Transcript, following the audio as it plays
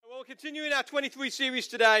We're continuing our 23 series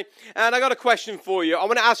today, and I got a question for you. I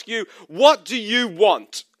want to ask you, what do you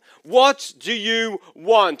want? What do you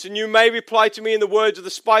want? And you may reply to me in the words of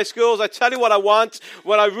the Spice Girls. I tell you what I want,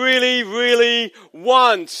 what I really, really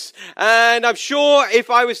want. And I'm sure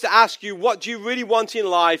if I was to ask you, what do you really want in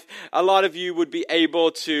life? A lot of you would be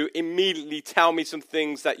able to immediately tell me some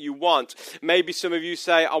things that you want. Maybe some of you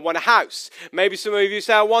say, I want a house. Maybe some of you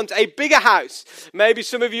say, I want a bigger house. Maybe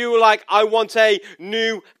some of you are like, I want a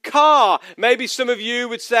new car. Maybe some of you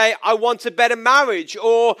would say, I want a better marriage,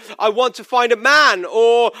 or I want to find a man,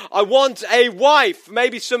 or I want a wife.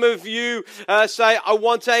 Maybe some of you say, I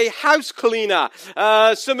want a house cleaner.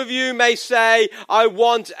 Some of you may say, I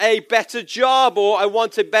want a better job, or I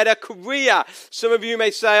want a better career. Some of you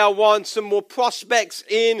may say, I want some more prospects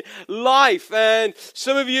in life. And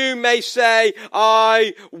some of you may say,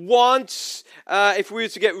 I want, if we were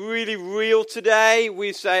to get really real today,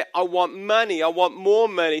 we say, I want money. I want more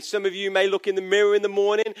money. Some of you may look in the mirror in the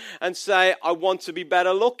morning and say, I want to be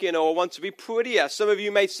better looking, or I want to be prettier. Some of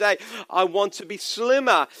you may say, I want to be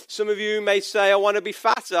slimmer. Some of you may say, I want to be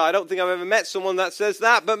fatter. I don't think I've ever met someone that says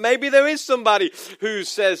that, but maybe there is somebody who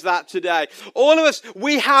says that today. All of us,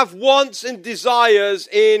 we have wants and desires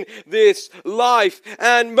in this life,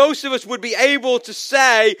 and most of us would be able to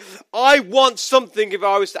say, I want something if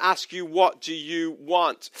I was to ask you, what do you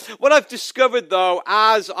want? What I've discovered though,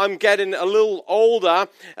 as I'm getting a little older,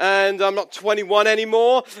 and I'm not 21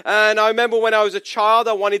 anymore, and I remember when I was a child,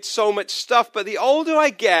 I wanted so much stuff, but the older I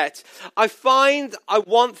get, I find I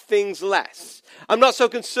want things less. I'm not so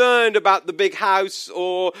concerned about the big house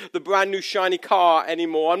or the brand new shiny car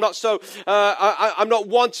anymore. I'm not so. I'm not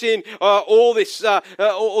wanting all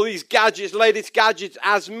these gadgets, latest gadgets,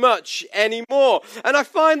 as much anymore. And I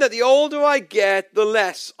find that the older I get, the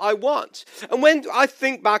less I want. And when I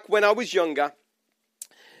think back when I was younger,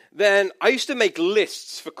 then I used to make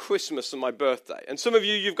lists for Christmas and my birthday. And some of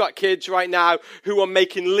you, you've got kids right now who are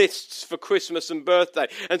making lists for Christmas and birthday.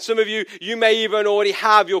 And some of you, you may even already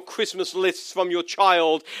have your Christmas lists from your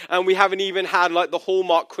child. And we haven't even had like the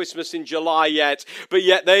Hallmark Christmas in July yet. But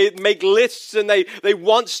yet they make lists and they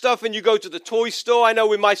want stuff. And you go to the toy store. I know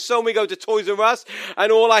with my son, we go to Toys R Us.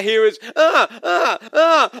 And all I hear is,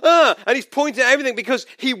 And he's pointing at everything because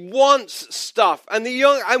he wants stuff. And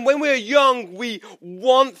when we're young, we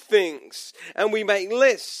want things and we make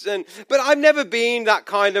lists. But I've never been that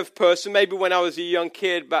kind of person. Maybe when I was a young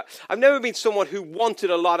kid, but I've never been someone who wanted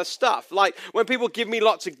a lot of stuff. Like when people give me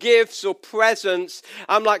lots of gifts or presents,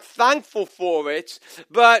 I'm like thankful for it.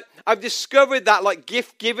 But I've discovered that like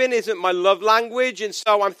gift giving isn't my love language, and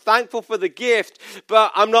so I'm thankful for the gift,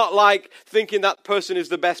 but I'm not like thinking that person is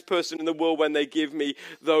the best person in the world when they give me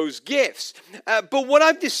those gifts. But what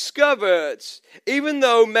I've discovered, even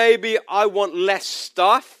though maybe I want less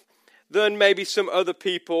stuff than maybe some other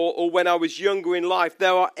people, or when I was younger in life,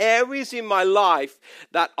 there are areas in my life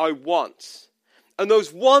that I want. And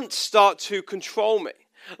those wants start to control me.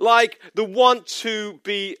 Like the want to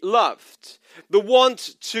be loved, the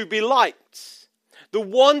want to be liked, the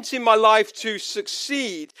want in my life to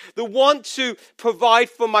succeed, the want to provide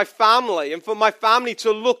for my family and for my family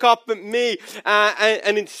to look up at me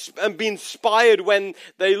and be inspired when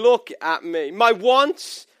they look at me. My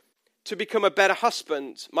want to become a better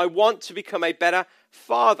husband, my want to become a better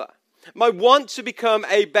father, my want to become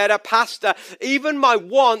a better pastor, even my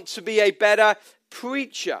want to be a better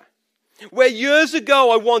preacher. Where years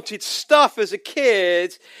ago I wanted stuff as a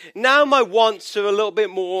kid, now my wants are a little bit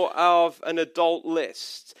more of an adult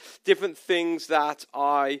list. Different things that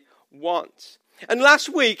I want. And last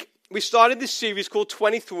week, we started this series called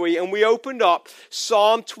 23, and we opened up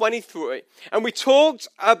Psalm 23. And we talked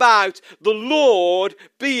about the Lord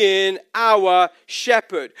being our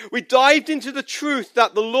shepherd. We dived into the truth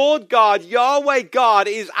that the Lord God, Yahweh God,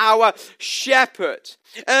 is our shepherd.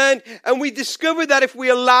 And we discovered that if we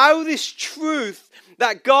allow this truth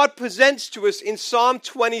that God presents to us in Psalm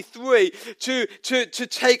 23 to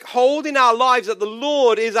take hold in our lives, that the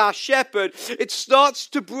Lord is our shepherd, it starts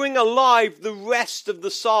to bring alive the rest of the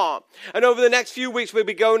psalm. And over the next few weeks, we'll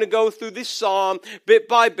be going to go through this psalm bit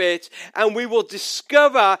by bit, and we will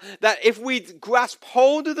discover that if we grasp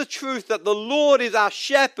hold of the truth that the Lord is our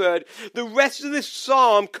shepherd, the rest of this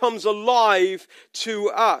psalm comes alive to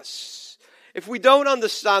us. If we don't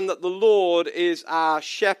understand that the Lord is our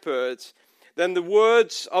shepherd, then the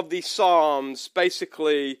words of these psalms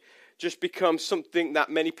basically just become something that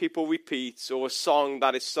many people repeat, or a song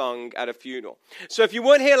that is sung at a funeral. So if you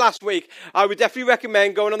weren't here last week, I would definitely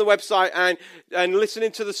recommend going on the website and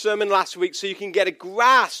listening to the sermon last week so you can get a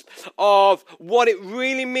grasp of what it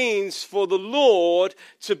really means for the Lord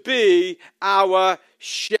to be our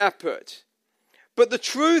shepherd. But the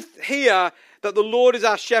truth here that the Lord is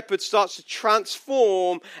our shepherd starts to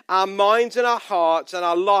transform our minds and our hearts, and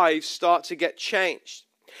our lives start to get changed.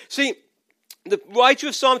 See, the writer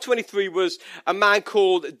of Psalm 23 was a man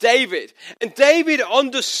called David. And David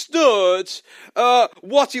understood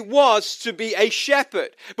what it was to be a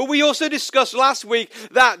shepherd. But we also discussed last week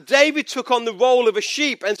that David took on the role of a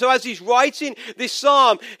sheep. And so as he's writing this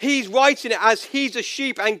psalm, he's writing it as he's a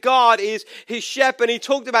sheep and God is his shepherd. And he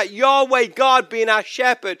talked about Yahweh, God, being our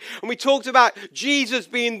shepherd. And we talked about Jesus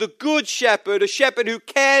being the good shepherd, a shepherd who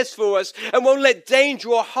cares for us and won't let danger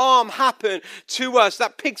or harm happen to us.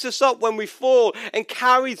 That picks us up when we fall and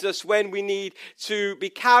carries us when we need to be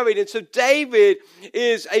carried. And so David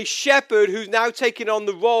is a shepherd who's now taking on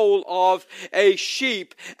the role of a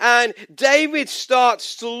sheep. And David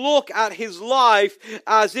starts to look at his life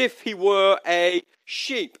as if he were a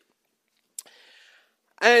sheep.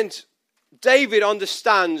 And David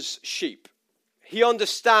understands sheep. He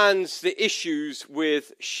understands the issues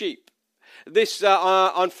with sheep. This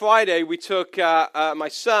on Friday, we took my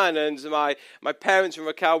son and my parents and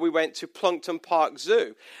Raquel. We went to Plunkton Park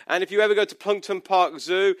Zoo, and if you ever go to Plunkton Park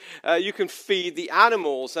Zoo, you can feed the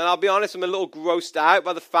animals. And I'll be honest, I'm a little grossed out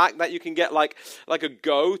by the fact that you can get like a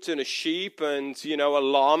goat and a sheep and a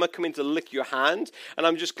llama coming to lick your hand. And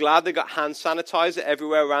I'm just glad they got hand sanitizer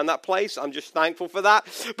everywhere around that place. I'm just thankful for that.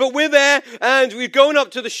 But we're there, and we're going up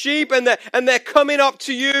to the sheep, and they're coming up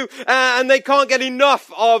to you, and they can't get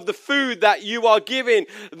enough of the food that you are giving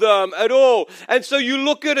them at all. And so you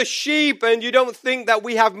look at a sheep and you don't think that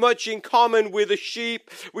we have much in common with a sheep.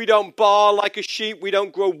 We don't bar like a sheep. We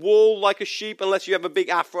don't grow wool like a sheep, unless you have a big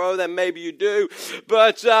afro, then maybe you do.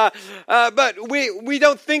 But we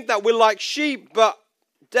don't think that we're like sheep. But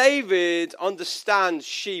David understands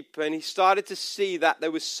sheep, and he started to see that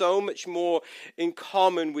there was so much more in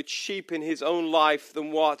common with sheep in his own life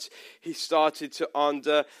than what he started to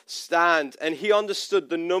understand. And he understood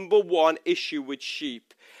the number one issue with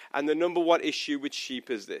sheep. And the number one issue with sheep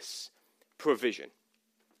is this: provision.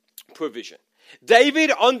 Provision.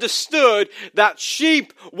 David understood that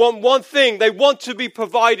sheep want one thing: they want to be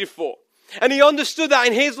provided for. And he understood that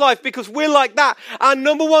in his life, because we're like that. Our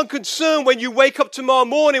number one concern when you wake up tomorrow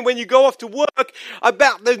morning, when you go off to work, I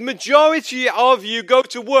bet the majority of you go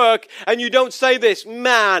to work and you don't say this: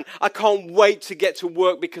 man, I can't wait to get to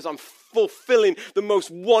work because I'm fulfilling the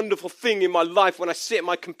most wonderful thing in my life when I sit in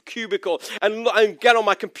my cubicle and get on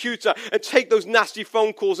my computer and take those nasty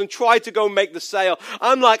phone calls and try to go make the sale.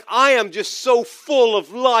 I'm like, I am just so full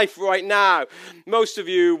of life right now. Most of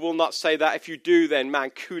you will not say that. If you do, then man,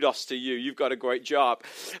 kudos to you. You've got a great job.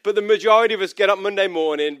 But the majority of us get up Monday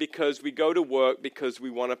morning because we go to work because we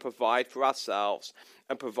want to provide for ourselves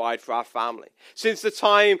and provide for our family. Since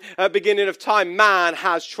the beginning of time, man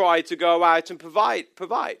has tried to go out and provide. If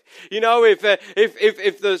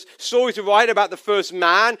the stories are right about the first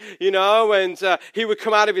man, and he would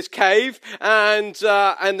come out of his cave and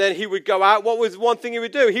then he would go out. What was one thing he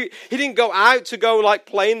would do? He didn't go out to go like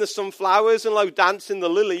play in the sunflowers and like dance in the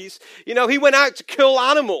lilies. He went out to kill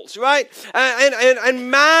animals, right?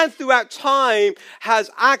 And man throughout time has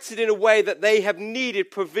acted in a way that they have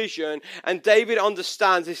needed provision. And David understands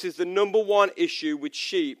this is the number one issue with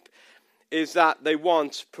sheep, is that they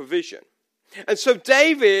want provision. And so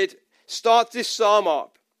David starts this psalm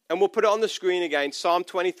up, and we'll put it on the screen again, Psalm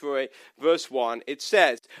 23, verse 1. It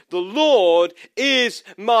says, "The Lord is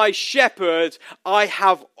my shepherd, I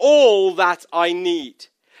have all that I need."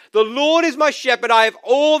 The Lord is my shepherd, I have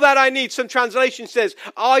all that I need. Some translation says,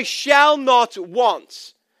 I shall not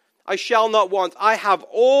want. I shall not want. I have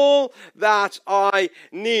all that I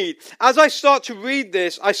need. As I start to read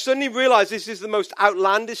this, I suddenly realize this is the most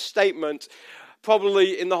outlandish statement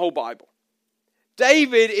probably in the whole Bible.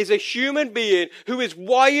 David is a human being who is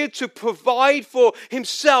wired to provide for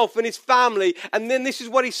himself and his family. And then this is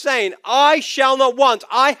what he's saying: I shall not want.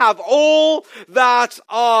 I have all that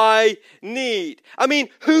I need. I mean,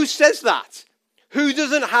 who says that? Who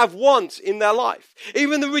doesn't have want in their life?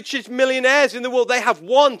 Even the richest millionaires in the world, they have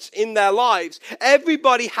want in their lives.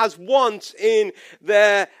 Everybody has want in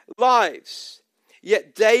their lives.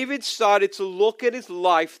 Yet David started to look at his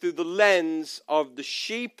life through the lens of the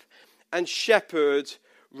sheep and shepherd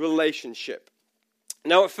relationship.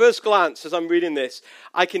 Now, at first glance, as I'm reading this,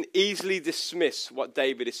 I can easily dismiss what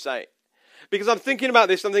David is saying. Because I'm thinking about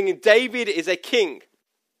this, I'm thinking David is a king.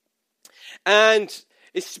 And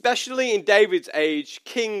especially in David's age,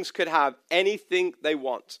 kings could have anything they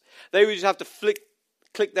want. They would just have to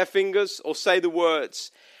click their fingers or say the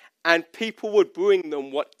words, and people would bring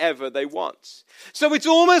them whatever they want. So it's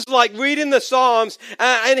almost like reading the Psalms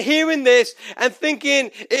and hearing this and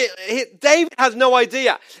thinking, David has no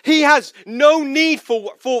idea. He has no need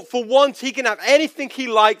for want. He can have anything he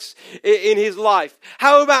likes in his life.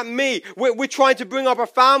 How about me? We're trying to bring up a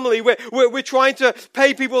family. We're trying to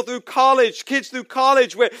pay people through college, kids through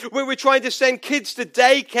college. We're trying to send kids to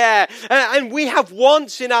daycare. And we have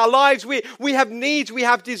wants in our lives. We have needs. We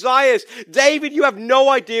have desires. David, you have no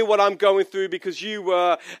idea what I'm going through because you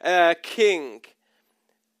were king.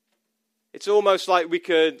 It's almost like we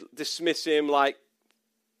could dismiss him like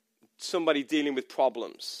somebody dealing with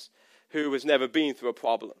problems who has never been through a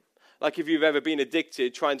problem. Like if you've ever been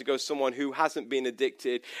addicted, trying to go to someone who hasn't been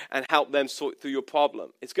addicted and help them sort through your problem.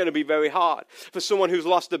 It's going to be very hard. For someone who's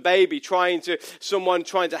lost a baby, trying to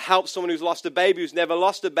help someone who's lost a baby, who's never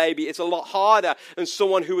lost a baby, it's a lot harder than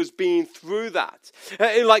someone who has been through that.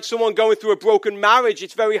 Like someone going through a broken marriage,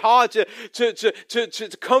 it's very hard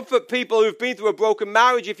to comfort people who've been through a broken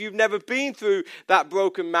marriage if you've never been through that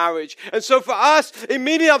broken marriage. And so for us,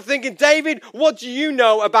 immediately I'm thinking, David, what do you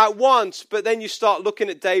know about wants? But then you start looking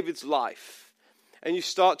at David's life, and you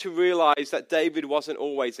start to realize that David wasn't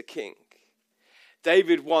always a king.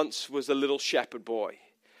 David once was a little shepherd boy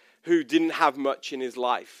who didn't have much in his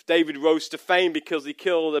life. David rose to fame because he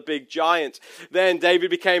killed a big giant. Then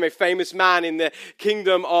David became a famous man in the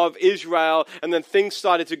kingdom of Israel, and then things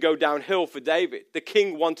started to go downhill for David. The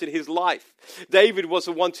king wanted his life. David was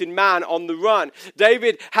a wanted man on the run.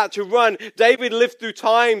 David had to run. David lived through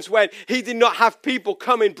times when he did not have people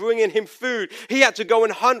coming bringing him food. He had to go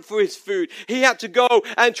and hunt for his food. He had to go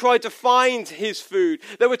and try to find his food.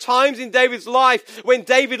 There were times in David's life when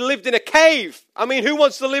David lived in a cave. I mean, who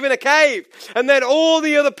wants to live in a cave? And then all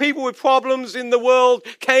the other people with problems in the world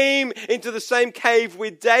came into the same cave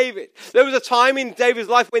with David. There was a time in David's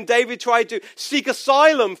life when David tried to seek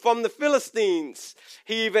asylum from the Philistines.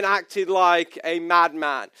 He even acted like a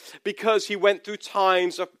madman because he went through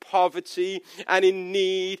times of poverty and in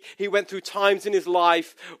need. He went through times in his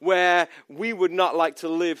life where we would not like to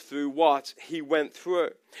live through what he went through.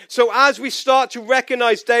 So as we start to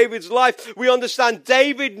recognize David's life, we understand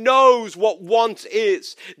David knows what want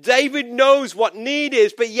is. David knows what need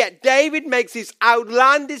is, but yet David makes this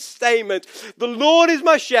outlandish statement, "The Lord is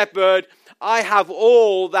my shepherd, I have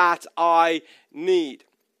all that I need."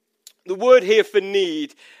 The word here for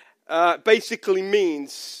need basically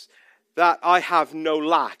means that I have no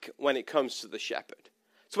lack when it comes to the shepherd.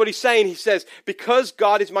 So what he's saying, he says, because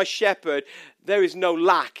God is my shepherd, there is no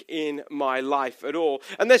lack in my life at all.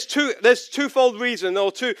 And there's twofold reason,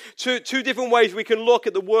 or two different ways we can look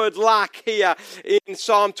at the word lack here in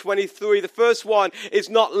Psalm 23. The first one is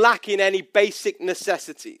not lacking any basic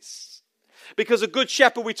necessities. Because a good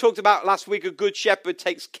shepherd, we talked about last week, a good shepherd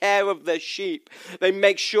takes care of their sheep. They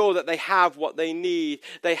make sure that they have what they need.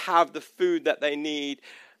 They have the food that they need.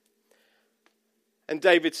 And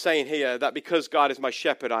David's saying here that because God is my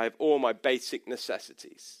shepherd, I have all my basic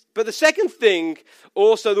necessities. But the second thing,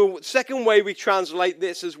 also the second way we translate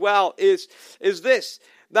this as well, is this,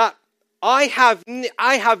 that I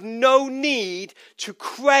have no need to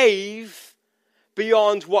crave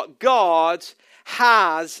beyond what God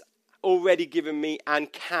has already given me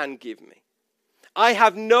and can give me. I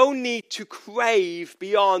have no need to crave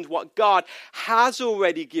beyond what God has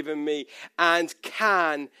already given me and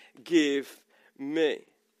can give me.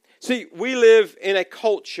 See, we live in a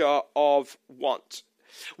culture of want.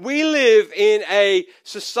 We live in a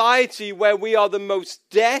society where we are the most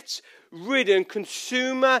debt-ridden,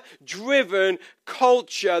 consumer-driven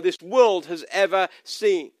culture this world has ever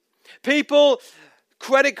seen.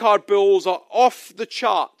 Credit card bills are off the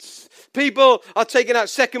charts. People are taking out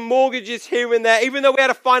second mortgages here and there. Even though we had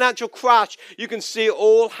a financial crash, you can see it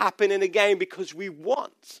all happening again because we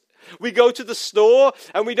want. We go to the store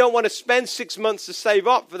and we don't want to spend 6 months to save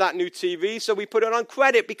up for that new TV, so we put it on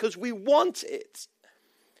credit because we want it.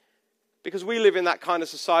 Because we live in that kind of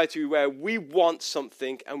society where we want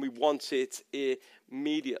something and we want it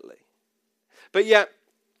immediately. But yet,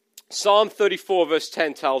 Psalm 34 verse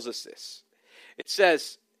 10 tells us this. It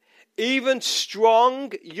says, even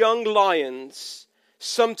strong young lions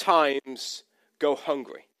sometimes go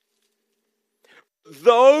hungry.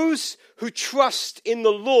 Those who trust in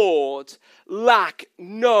the Lord lack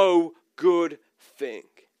no good thing.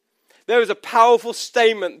 There is a powerful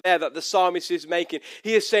statement there that the psalmist is making.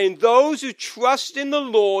 He is saying, those who trust in the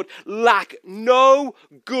Lord lack no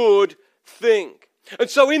good thing. And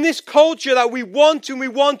so in this culture that we want and we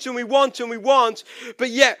want and we want and we want, but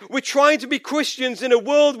yet we're trying to be Christians in a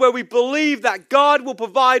world where we believe that God will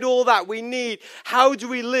provide all that we need. How do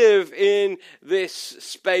we live in this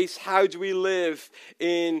space? How do we live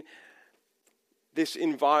in this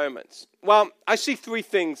environment? Well, I see three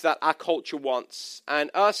things that our culture wants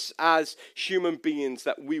and us as human beings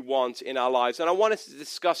that we want in our lives. And I want us to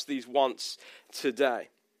discuss these wants today.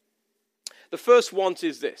 The first want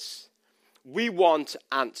is this. We want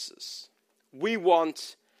answers. We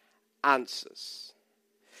want answers.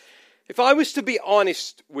 If I was to be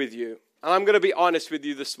honest with you, and I'm going to be honest with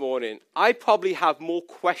you this morning, I probably have more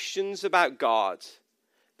questions about God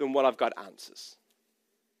than what I've got answers.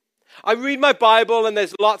 I read my Bible and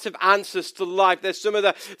there's lots of answers to life. There's some of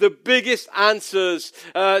the biggest answers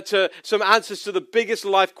to the biggest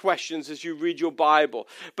life questions as you read your Bible.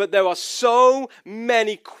 But there are so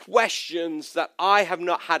many questions that I have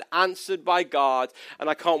not had answered by God, and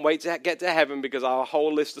I can't wait to get to heaven because I have a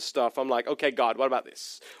whole list of stuff. I'm like, okay, God, what about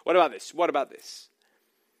this? What about this? What about this?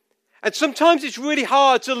 And sometimes it's really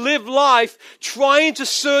hard to live life trying to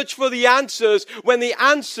search for the answers when the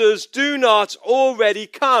answers do not already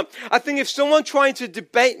come. I think if someone trying to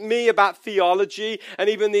debate me about theology and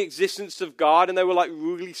even the existence of God, and they were like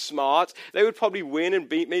really smart, they would probably win and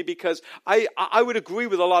beat me because I would agree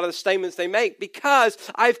with a lot of the statements they make because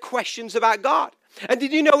I have questions about God. And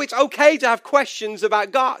did you know it's okay to have questions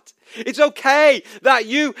about God? It's okay that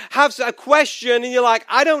you have a question and you're like,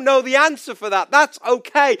 I don't know the answer for that. That's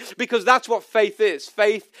okay because that's what faith is.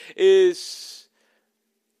 Faith is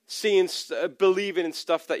believing in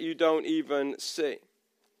stuff that you don't even see.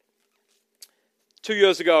 2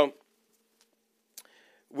 years ago,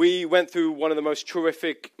 we went through one of the most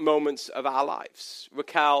terrific moments of our lives.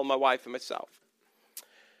 Raquel, my wife, and myself.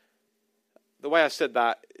 The way I said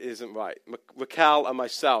that isn't right. Raquel and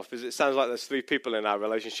myself, because it sounds like there's three people in our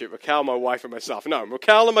relationship. Raquel, my wife, and myself. No,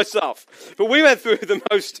 Raquel and myself. But we went through the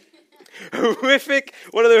most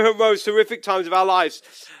one of the most horrific times of our lives.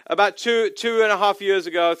 About 3 years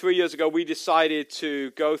ago, we decided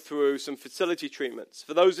to go through some fertility treatments.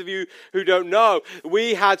 For those of you who don't know,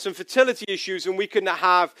 we had some fertility issues and we couldn't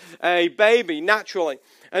have a baby naturally.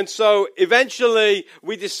 And so eventually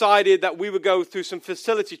we decided that we would go through some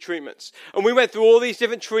fertility treatments. And we went through all these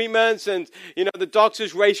different treatments and, the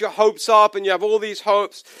doctors raise your hopes up and you have all these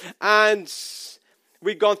hopes. And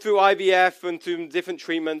we'd gone through IVF and through different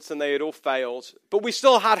treatments and they had all failed. But we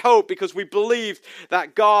still had hope because we believed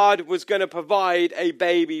that God was going to provide a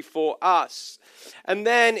baby for us. And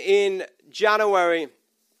then in January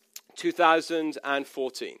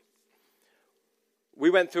 2014, we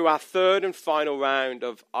went through our third and final round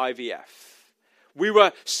of IVF. We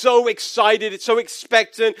were so excited, so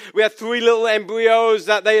expectant. We had 3 little embryos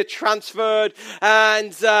that they had transferred,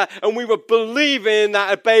 and we were believing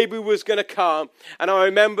that a baby was going to come. And I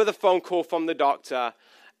remember the phone call from the doctor,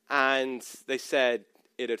 and they said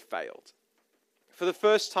it had failed. For the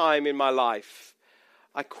first time in my life,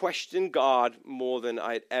 I questioned God more than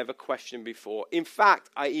I had ever questioned before. In fact,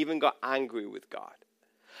 I even got angry with God.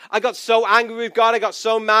 I got so angry with God, I got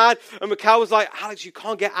so mad, and Raquel was like, Alex, you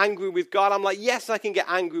can't get angry with God. I'm like, yes, I can get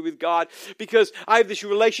angry with God because I have this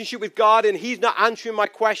relationship with God and He's not answering my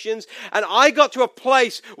questions. And I got to a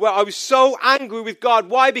place where I was so angry with God.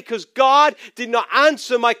 Why? Because God did not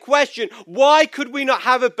answer my question. Why could we not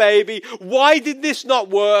have a baby? Why did this not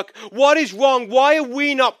work? What is wrong? Why are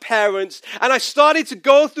we not parents? And I started to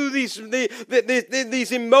go through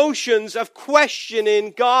these emotions of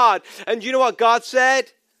questioning God. And you know what God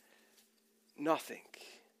said? Nothing.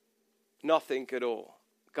 Nothing at all.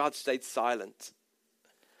 God stayed silent.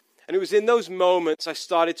 And it was in those moments I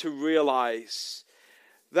started to realize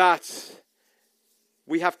that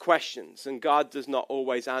we have questions and God does not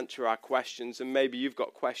always answer our questions. And maybe you've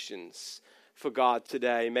got questions for God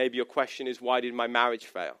today. Maybe your question is, why did my marriage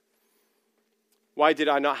fail? Why did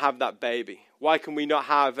I not have that baby? Why can we not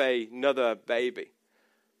have another baby?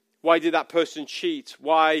 Why did that person cheat?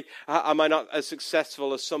 Why am I not as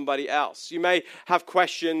successful as somebody else? You may have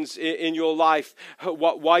questions in your life.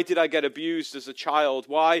 Why did I get abused as a child?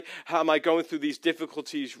 Why am I going through these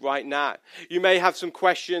difficulties right now? You may have some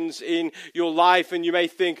questions in your life and you may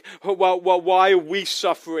think, well, why are we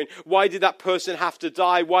suffering? Why did that person have to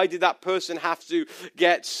die? Why did that person have to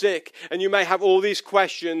get sick? And you may have all these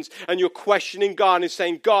questions and you're questioning God and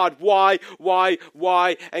saying, God, why?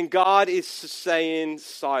 And God is saying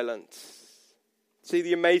silent. See,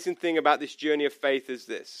 the amazing thing about this journey of faith is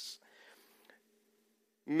this.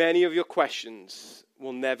 Many of your questions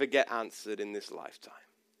will never get answered in this lifetime.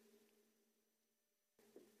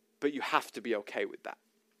 But you have to be okay with that.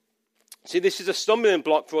 See, this is a stumbling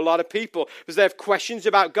block for a lot of people because they have questions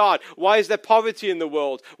about God. Why is there poverty in the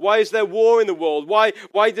world? Why is there war in the world? Why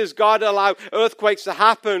does God allow earthquakes to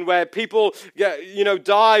happen where people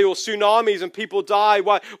die, or tsunamis and people die?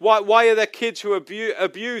 Why are there kids who are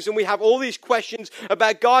abused? And we have all these questions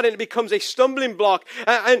about God, and it becomes a stumbling block.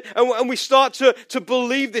 And we start to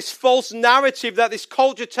believe this false narrative that this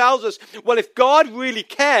culture tells us, well, if God really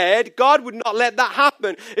cared, God would not let that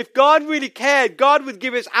happen. If God really cared, God would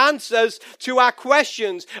give us answers to our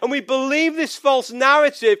questions. And we believe this false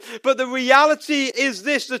narrative, but the reality is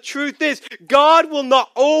this, the truth is, God will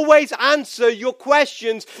not always answer your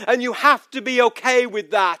questions, and you have to be okay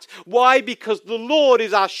with that. Why? Because the Lord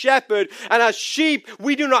is our shepherd, and as sheep,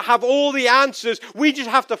 we do not have all the answers. We just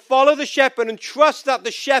have to follow the shepherd and trust that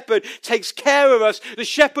the shepherd takes care of us. The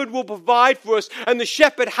shepherd will provide for us, and the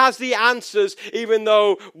shepherd has the answers, even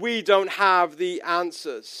though we don't have the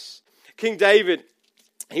answers. King David,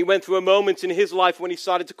 he went through a moment in his life when he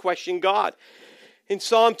started to question God. In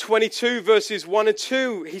Psalm 22, verses 1 and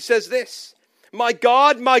 2, he says this, my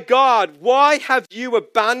God, why have you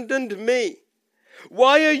abandoned me?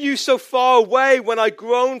 Why are you so far away when I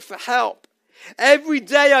groan for help? Every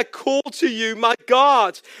day I call to you, my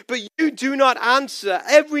God, but you do not answer.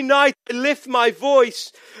 Every night I lift my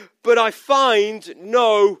voice, but I find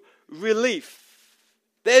no relief.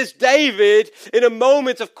 There's David in a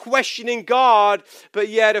moment of questioning God, but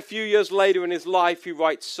yet a few years later in his life, he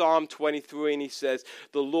writes Psalm 23 and he says,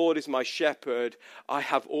 the Lord is my shepherd. I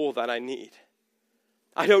have all that I need.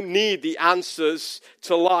 I don't need the answers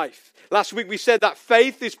to life. Last week we said that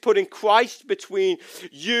faith is putting Christ between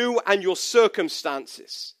you and your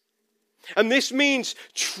circumstances. And this means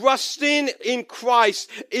trusting in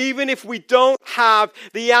Christ even if we don't have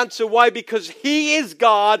the answer. Why? Because He is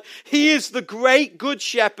God. He is the great good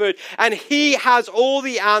shepherd, and He has all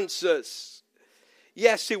the answers.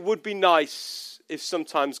 Yes, it would be nice if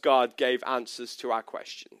sometimes God gave answers to our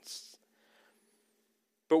questions.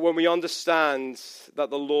 But when we understand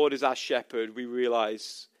that the Lord is our shepherd, we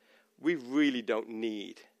realize we really don't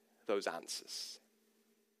need those answers.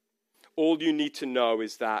 All you need to know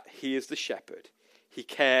is that He is the shepherd. He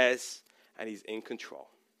cares and He's in control.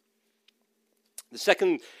 The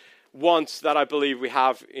second want that I believe we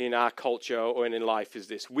have in our culture or in life is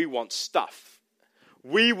this. We want stuff.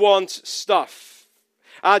 We want stuff.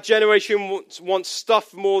 Our generation wants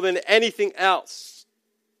stuff more than anything else.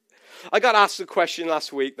 I got asked a question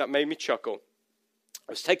last week that made me chuckle.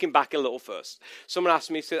 I was taken back a little first. Someone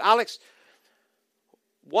asked me, said, Alex,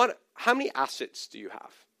 how many assets do you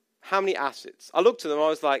have? How many assets? I looked at them, I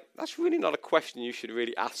was like, that's really not a question you should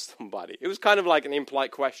really ask somebody. It was kind of like an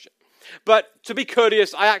impolite question. But to be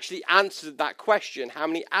courteous, I actually answered that question, how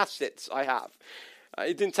many assets I have.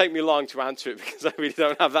 It didn't take me long to answer it because I really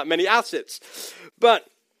don't have that many assets. But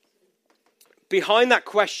behind that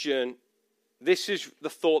question, this is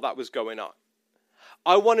the thought that was going on.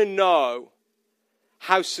 I want to know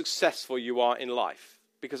how successful you are in life,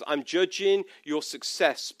 because I'm judging your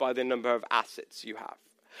success by the number of assets you have.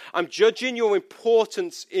 I'm judging your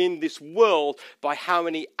importance in this world by how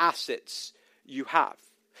many assets you have.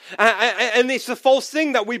 And it's a false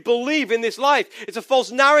thing that we believe in this life. It's a false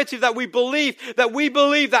narrative that we believe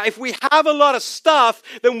that if we have a lot of stuff,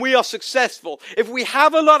 then we are successful. If we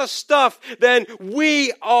have a lot of stuff, then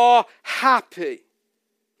we are happy.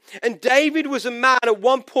 And David was a man at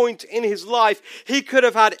one point in his life, he could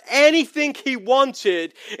have had anything he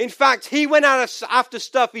wanted. In fact, he went out after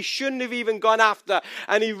stuff he shouldn't have even gone after.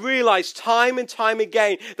 And he realized time and time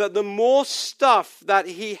again that the more stuff that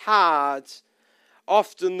he had,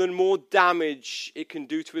 often the more damage it can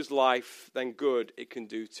do to his life than good it can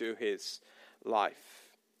do to his life.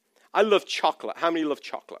 I love chocolate. How many love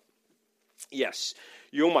chocolate? Yes,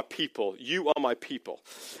 you're my people. You are my people.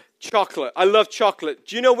 Chocolate. I love chocolate.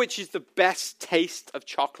 Do you know which is the best taste of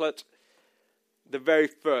chocolate? The very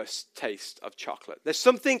first taste of chocolate. There's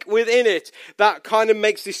something within it that kind of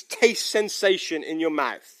makes this taste sensation in your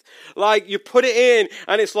mouth. Like you put it in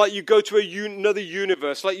and it's like you go to another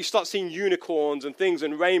universe. Like you start seeing unicorns and things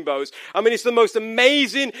and rainbows. I mean, it's the most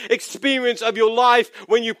amazing experience of your life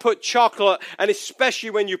when you put chocolate, and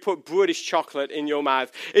especially when you put British chocolate in your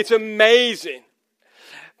mouth. It's amazing.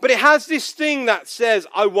 But it has this thing that says,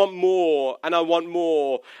 I want more, and I want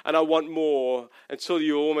more, and I want more, until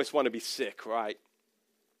you almost want to be sick, right?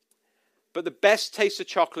 But the best taste of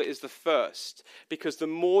chocolate is the first, because the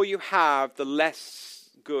more you have, the less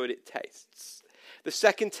good it tastes. The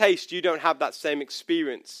second taste, you don't have that same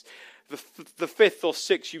experience. the fifth or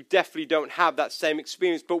sixth, you definitely don't have that same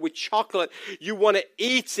experience. But with chocolate, you want to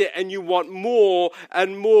eat it and you want more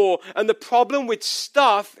and more. And the problem with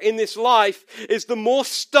stuff in this life is the more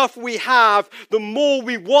stuff we have, the more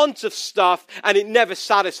we want of stuff, and it never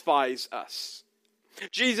satisfies us.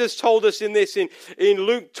 Jesus told us in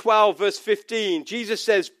Luke 12, verse 15. Jesus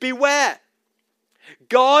says, beware,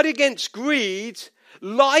 guard against greed.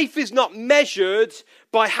 Life is not measured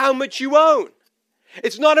by how much you own.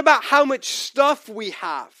 It's not about how much stuff we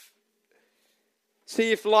have.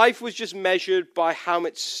 See, if life was just measured by how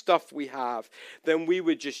much stuff we have, then we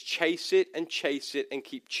would just chase it and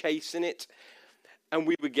keep chasing it, and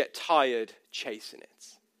we would get tired chasing it.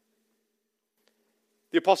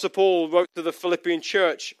 The Apostle Paul wrote to the Philippian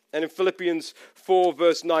church, and in Philippians 4,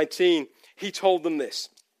 verse 19, he told them this.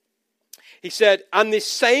 He said, and this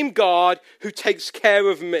same God who takes care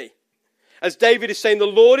of me. As David is saying, the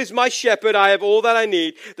Lord is my shepherd, I have all that I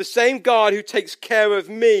need. The same God who takes care of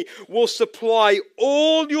me will supply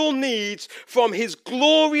all your needs from his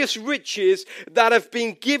glorious riches that have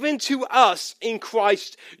been given to us in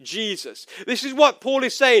Christ Jesus. This is what Paul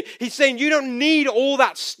is saying. He's saying you don't need all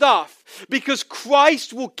that stuff because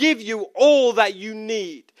Christ will give you all that you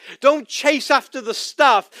need. Don't chase after the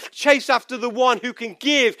stuff. Chase after the one who can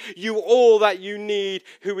give you all that you need,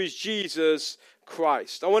 who is Jesus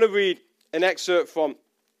Christ. I want to read an excerpt from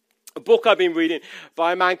a book I've been reading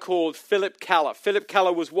by a man called Philip Keller. Philip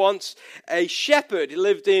Keller was once a shepherd. He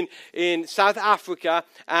lived in South Africa,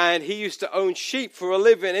 and he used to own sheep for a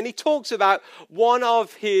living. And he talks about one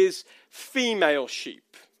of his female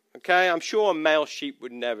sheep. Okay, I'm sure a male sheep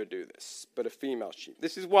would never do this, but a female sheep.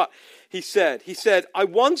 This is what he said. He said, I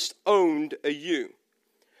once owned a ewe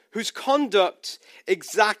whose conduct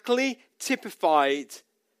exactly typified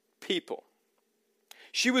people.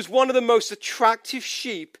 She was one of the most attractive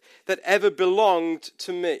sheep that ever belonged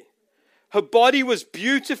to me. Her body was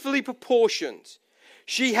beautifully proportioned.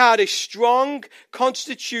 She had a strong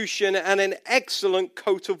constitution and an excellent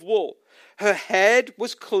coat of wool. Her head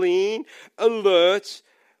was clean, alert,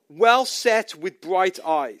 well set with bright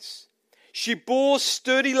eyes. She bore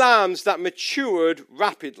sturdy lambs that matured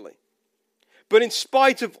rapidly. But in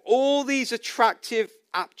spite of all these attractive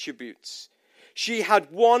attributes, she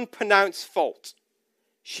had one pronounced fault.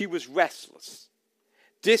 She was restless,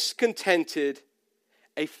 discontented,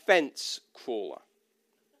 a fence crawler.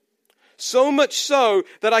 So much so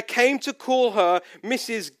that I came to call her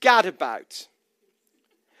Mrs. Gadabout.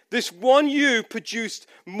 This one ewe produced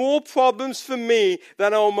more problems for me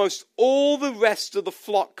than almost all the rest of the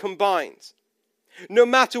flock combined. No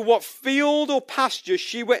matter what field or pasture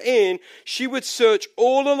she were in, she would search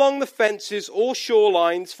all along the fences or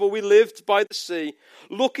shorelines, for we lived by the sea,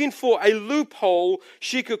 looking for a loophole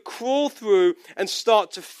she could crawl through and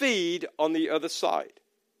start to feed on the other side.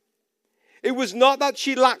 It was not that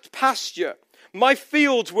she lacked pasture. My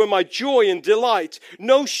fields were my joy and delight.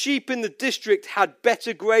 No sheep in the district had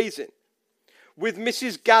better grazing. With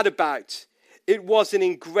Mrs. Gadabout, it was an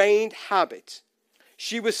ingrained habit.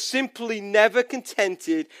 She was simply never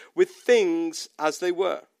contented with things as they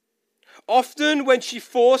were. Often when she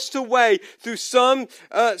forced her way through some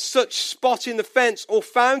such spot in the fence or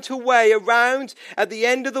found her way around at the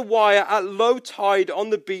end of the wire at low tide on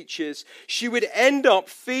the beaches, she would end up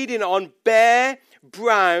feeding on bare,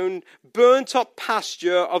 brown, burnt-up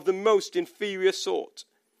pasture of the most inferior sort.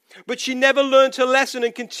 But she never learned her lesson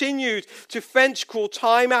and continued to fence crawl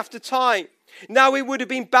time after time. Now, it would have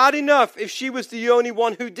been bad enough if she was the only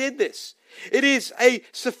one who did this. It is a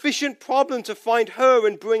sufficient problem to find her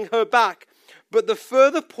and bring her back. But the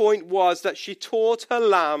further point was that she taught her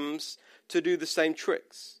lambs to do the same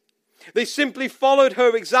tricks. They simply followed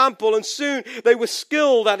her example, and soon they were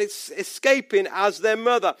skilled at escaping as their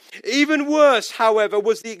mother. Even worse, however,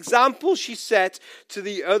 was the example she set to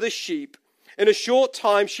the other sheep. In a short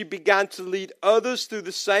time, she began to lead others through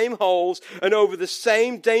the same holes and over the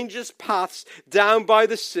same dangerous paths down by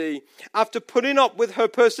the sea. After putting up with her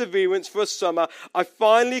perseverance for a summer, I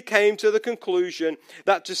finally came to the conclusion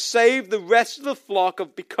that to save the rest of the flock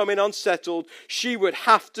of becoming unsettled, she would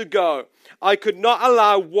have to go. I could not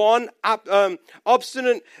allow one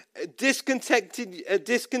obstinate,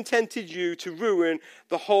 discontented ewe to ruin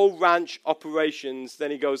the whole ranch operations.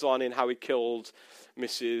 Then he goes on in how he killed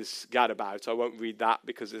Mrs. Gadabout. I won't read that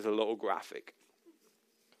because it's a little graphic.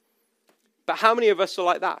 But how many of us are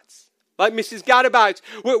like that? like Mrs. Gadabout.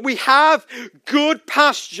 We have good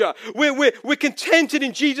pasture. We're contented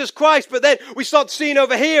in Jesus Christ, but then we start seeing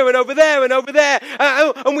over here and over there and over there,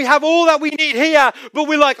 and we have all that we need here, but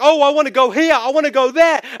we're like, oh, I want to go here, I want to go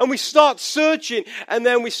there, and we start searching, and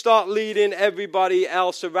then we start leading everybody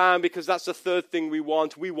else around, because that's the third thing we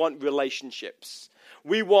want. We want relationships.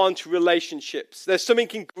 We want relationships. There's something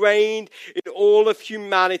ingrained in all of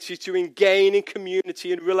humanity to engage in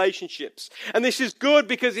community and relationships. And this is good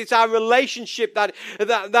because it's our relationship that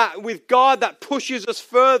with God that pushes us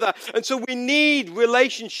further. And so we need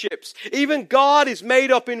relationships. Even God is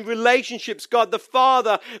made up in relationships. God the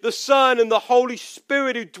Father, the Son, and the Holy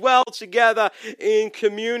Spirit who dwell together in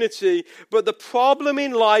community. But the problem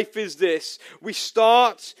in life is this. We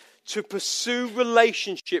start to pursue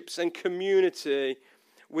relationships and community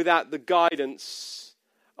without the guidance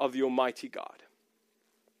of the Almighty God.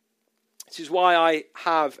 This is why I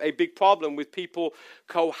have a big problem with people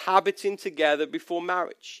cohabiting together before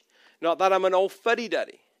marriage. Not that I'm an old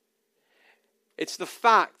fuddy-duddy. It's the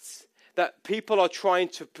fact that people are trying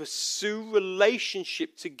to pursue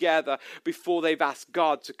relationship together before they've asked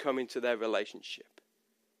God to come into their relationship.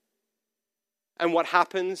 And what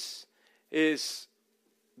happens is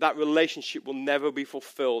that relationship will never be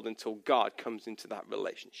fulfilled until God comes into that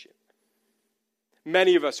relationship.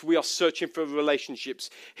 Many of us, we are searching for relationships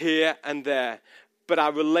here and there, but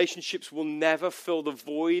our relationships will never fill the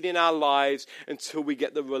void in our lives until we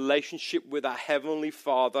get the relationship with our Heavenly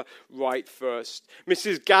Father right first.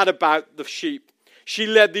 Mrs. Gadabout, the sheep, she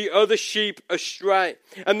led the other sheep astray.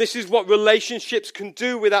 And this is what relationships can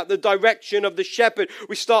do without the direction of the shepherd.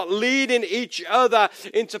 We start leading each other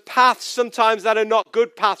into paths sometimes that are not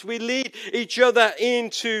good paths. We lead each other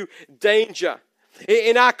into danger.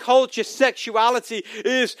 In our culture, sexuality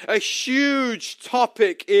is a huge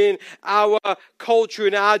topic in our culture,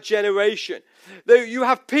 in our generation. You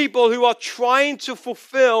have people who are trying to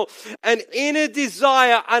fulfill an inner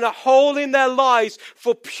desire and a hole in their lives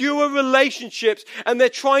for pure relationships, and they're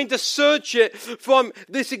trying to search it from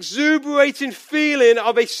this exuberating feeling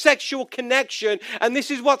of a sexual connection. And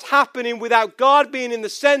this is what's happening without God being in the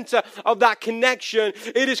center of that connection.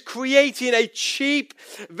 It is creating a cheap,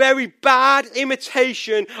 very bad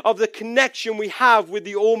imitation of the connection we have with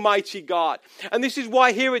the Almighty God. And this is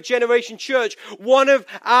why here at Generation Church, one of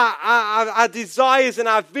our desires and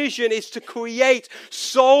our vision is to create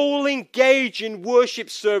soul-engaging worship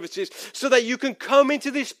services so that you can come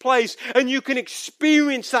into this place and you can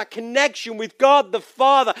experience that connection with God the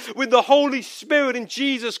Father, with the Holy Spirit and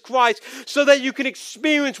Jesus Christ, so that you can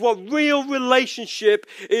experience what real relationship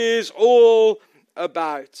is all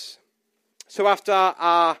about. So after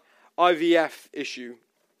our IVF issue,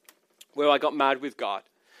 where I got mad with God,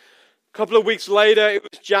 a couple of weeks later, it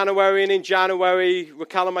was January, and in January,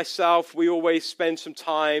 Raquel and myself, we always spend some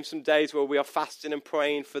time, some days where we are fasting and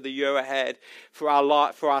praying for the year ahead, for our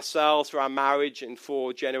life, for ourselves, for our marriage, and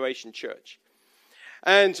for Generation Church.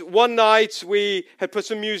 And one night, we had put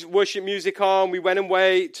some worship music on. We went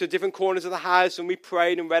away to different corners of the house, and we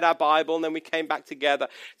prayed and read our Bible, and then we came back together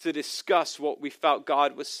to discuss what we felt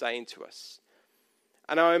God was saying to us.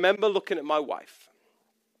 And I remember looking at my wife.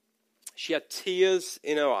 She had tears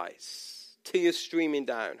in her eyes, tears streaming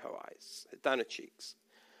down her eyes, down her cheeks.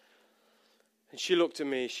 And she looked at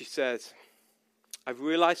me, she said, I've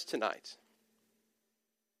realized tonight,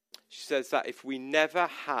 she says, that if we never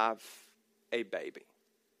have a baby,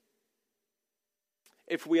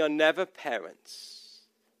 if we are never parents,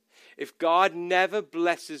 if God never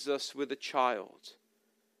blesses us with a child,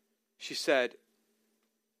 she said,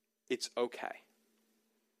 it's okay.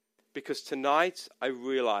 Because tonight I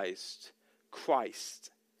realized Christ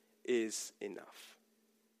is enough.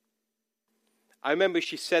 I remember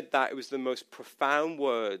she said that. It was the most profound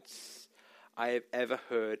words I have ever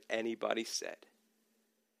heard anybody said.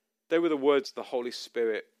 They were the words of the Holy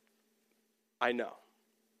Spirit. I know.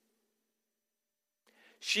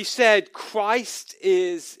 She said, Christ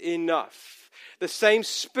is enough. The same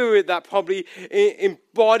Spirit that probably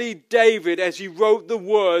embodied David as he wrote the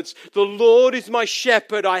words, the Lord is my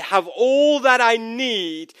shepherd, I have all that I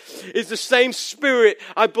need, is the same Spirit,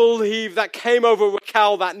 I believe, that came over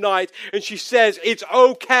Raquel that night. And she says, it's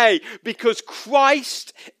okay because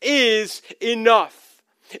Christ is enough.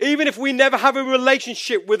 Even if we never have a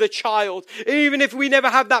relationship with a child, even if we never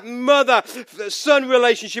have that mother-son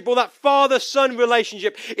relationship or that father-son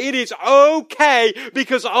relationship, it is okay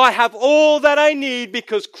because I have all that I need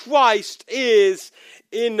because Christ is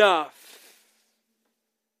enough.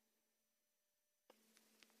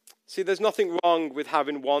 See, there's nothing wrong with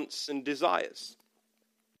having wants and desires.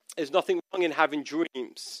 There's nothing wrong in having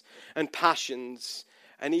dreams and passions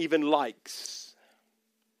and even likes.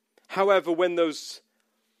 However, when those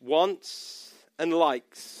wants and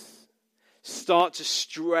likes start to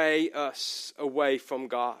stray us away from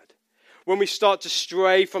God, when we start to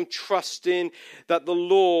stray from trusting that the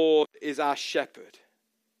Lord is our shepherd,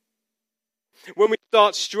 when we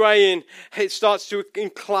start straying, it starts to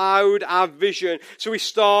cloud our vision. So we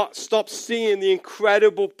stop seeing the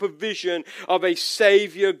incredible provision of a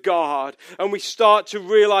Savior God. And we start to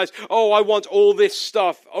realize, oh, I want all this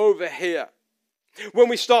stuff over here. When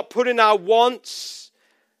we start putting our wants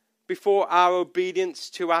before our obedience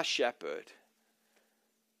to our shepherd,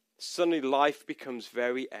 suddenly life becomes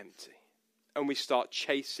very empty. And we start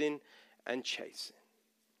chasing and chasing.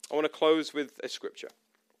 I want to close with a scripture.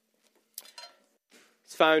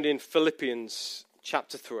 It's found in Philippians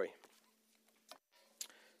chapter 3.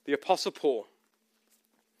 The Apostle Paul,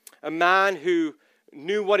 a man who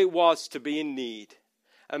knew what it was to be in need,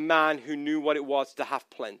 a man who knew what it was to have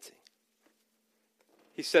plenty.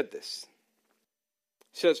 He said this.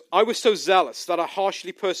 He says, I was so zealous that I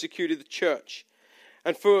harshly persecuted the church,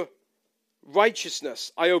 and for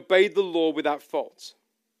righteousness I obeyed the law without fault.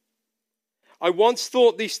 I once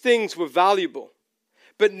thought these things were valuable,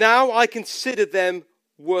 but now I consider them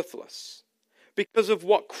worthless because of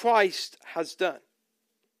what Christ has done.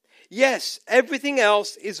 Yes, everything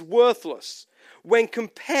else is worthless when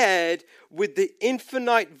compared with the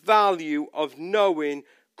infinite value of knowing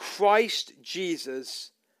Christ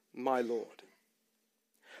Jesus, my Lord.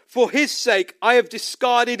 For his sake, I have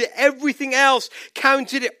discarded everything else,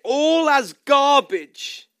 counted it all as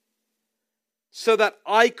garbage, so that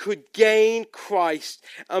I could gain Christ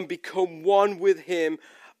and become one with him.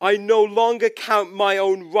 I no longer count my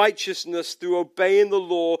own righteousness through obeying the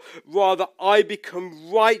law. Rather, I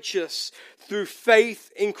become righteous through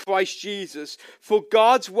faith in Christ Jesus. For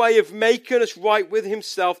God's way of making us right with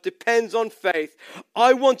himself depends on faith.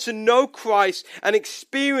 I want to know Christ and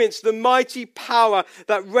experience the mighty power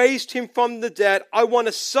that raised him from the dead. I want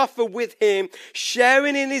to suffer with him,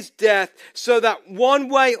 sharing in his death, so that one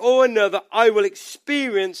way or another I will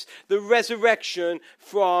experience the resurrection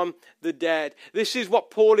from the dead. This is what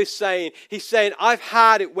Paul is saying. He's saying, I've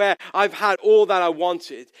had it where I've had all that I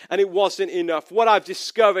wanted and it wasn't enough. What I've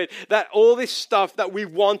discovered, that all this stuff that we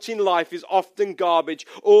want in life is often garbage.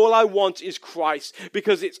 All I want is Christ,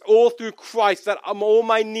 because it's all through Christ that all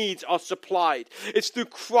my needs are supplied. It's through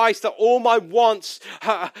Christ that all my wants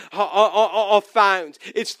are found.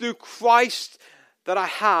 It's through Christ that I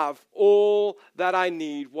have all that I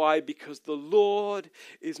need. Why? Because the Lord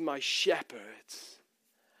is my shepherd.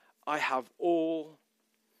 I have all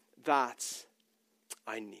that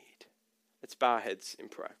I need. Let's bow our heads in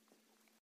prayer.